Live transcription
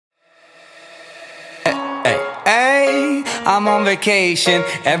Ay, I'm on vacation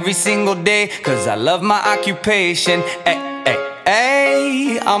every single day, cause I love my occupation.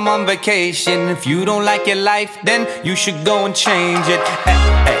 Ay, I'm on vacation. If you don't like your life, then you should go and change it.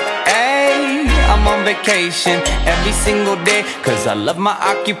 Ay, I'm on vacation every single day, cause I love my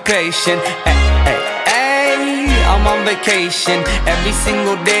occupation. Ay, I'm on vacation every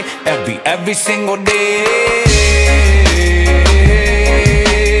single day, every single day.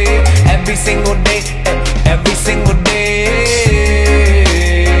 Every single day, every single day.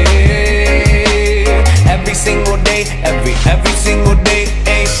 Every single day, every single day.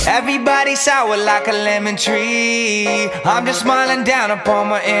 Everybody sour like a lemon tree. I'm just smiling down upon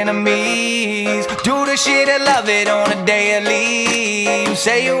my enemies. Do the shit I love it on a daily. You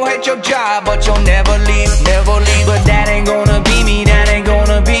say you hate your job, but you'll never leave, never leave. But that ain't gonna be me, that ain't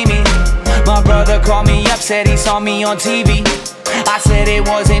gonna be me. My brother called me up, said he saw me on TV. I said it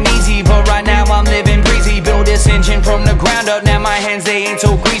wasn't easy, but right now I'm living breezy. Build this engine from the ground up, now my hands, they ain't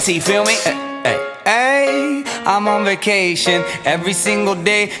so greasy, feel me? Ay, I'm on vacation every single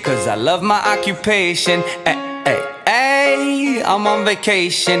day, cause I love my occupation. Ay, I'm on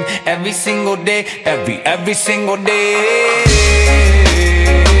vacation every single day, every single day.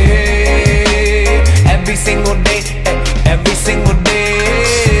 Every single day, every single day.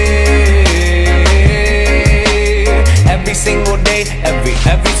 Every single day,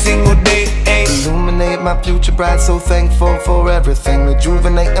 every single day. Illuminate my future bright, so thankful for everything.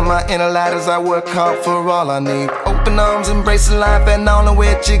 Rejuvenating my inner light as I work hard for all I need. Open arms, embracing life and all of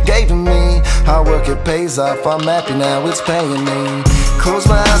which you gave to me. Hard work, it pays off, I'm happy now, it's paying me. Close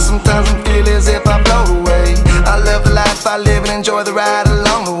my eyes sometimes and feel as if I float away. I love the life I live and enjoy the ride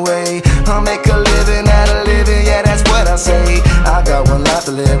along the way. I'll make a living out of living, yeah, that's what I say. I got one life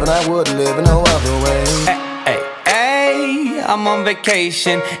to live and I wouldn't live in no other way. I'm on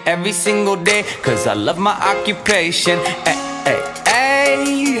vacation every single day, cause I love my occupation.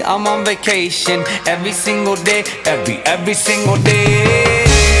 Ay, I'm on vacation every single day, every single day.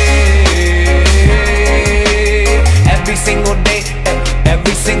 Every single day,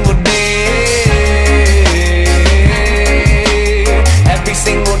 every single day. Every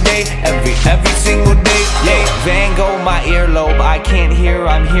single day, every single day. Yeah, Van Gogh, my earlobe, I can't hear,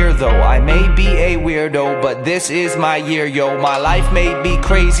 I'm here though. I may be a weirdo, but this is my year, yo. My life may be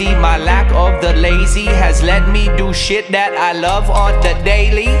crazy, my lack of the lazy has let me do shit that I love on the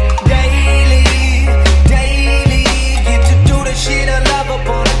daily. Daily, daily, get to do the shit I love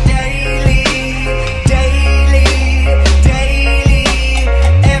upon a daily. Daily, daily,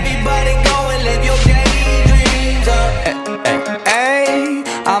 everybody go and live your daydreams up.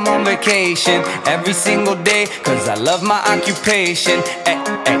 I'm on vacation every single day, cause I love my occupation.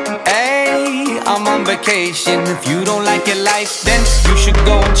 Ay, I'm on vacation. If you don't like your life, then you should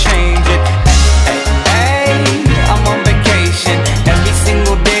go and change it. Ay, I'm on vacation every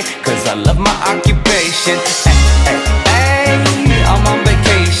single day, cause I love my occupation. Ay, I'm on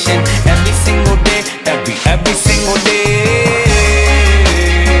vacation every single day, every single day.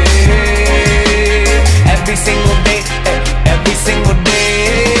 Every single day, every single day.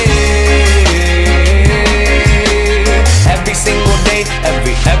 Every single day,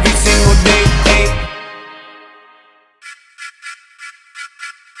 every single day.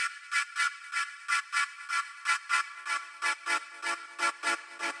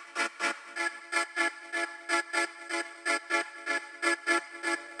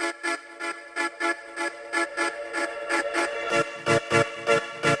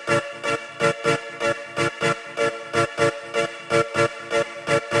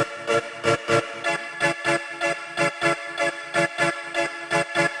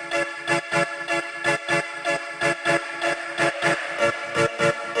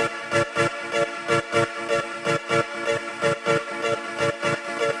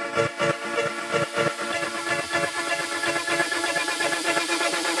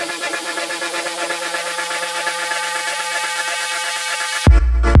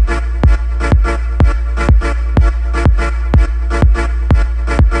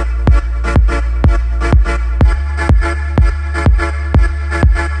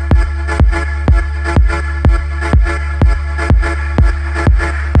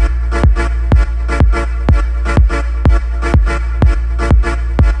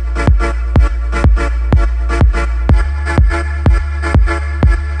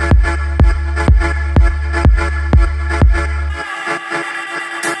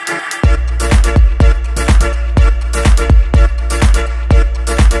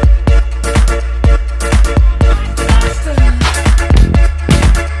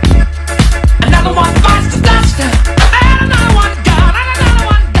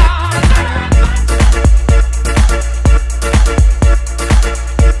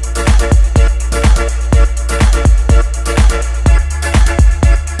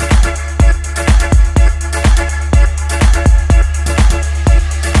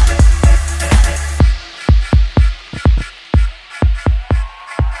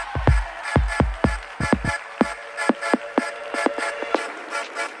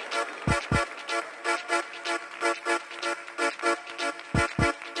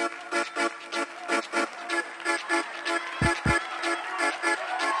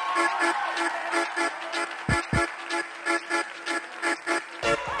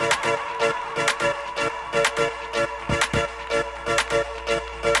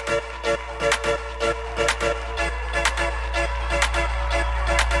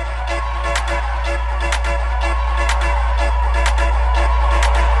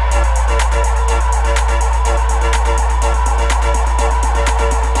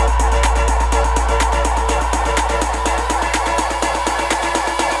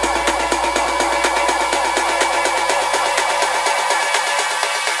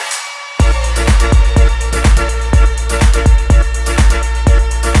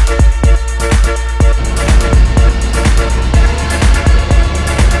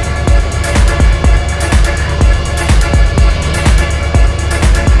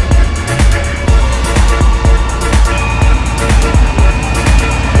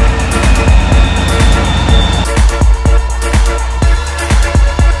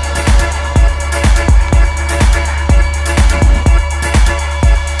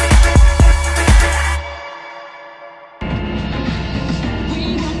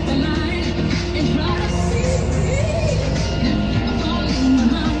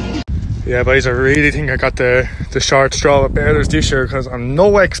 Yeah, boys, I really think I got the short straw with bailers this year, because I'm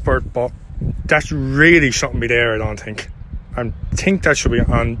no expert, but that really shouldn't be there, I don't think. I think that should be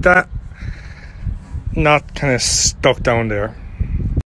on that, not kind of stuck down there.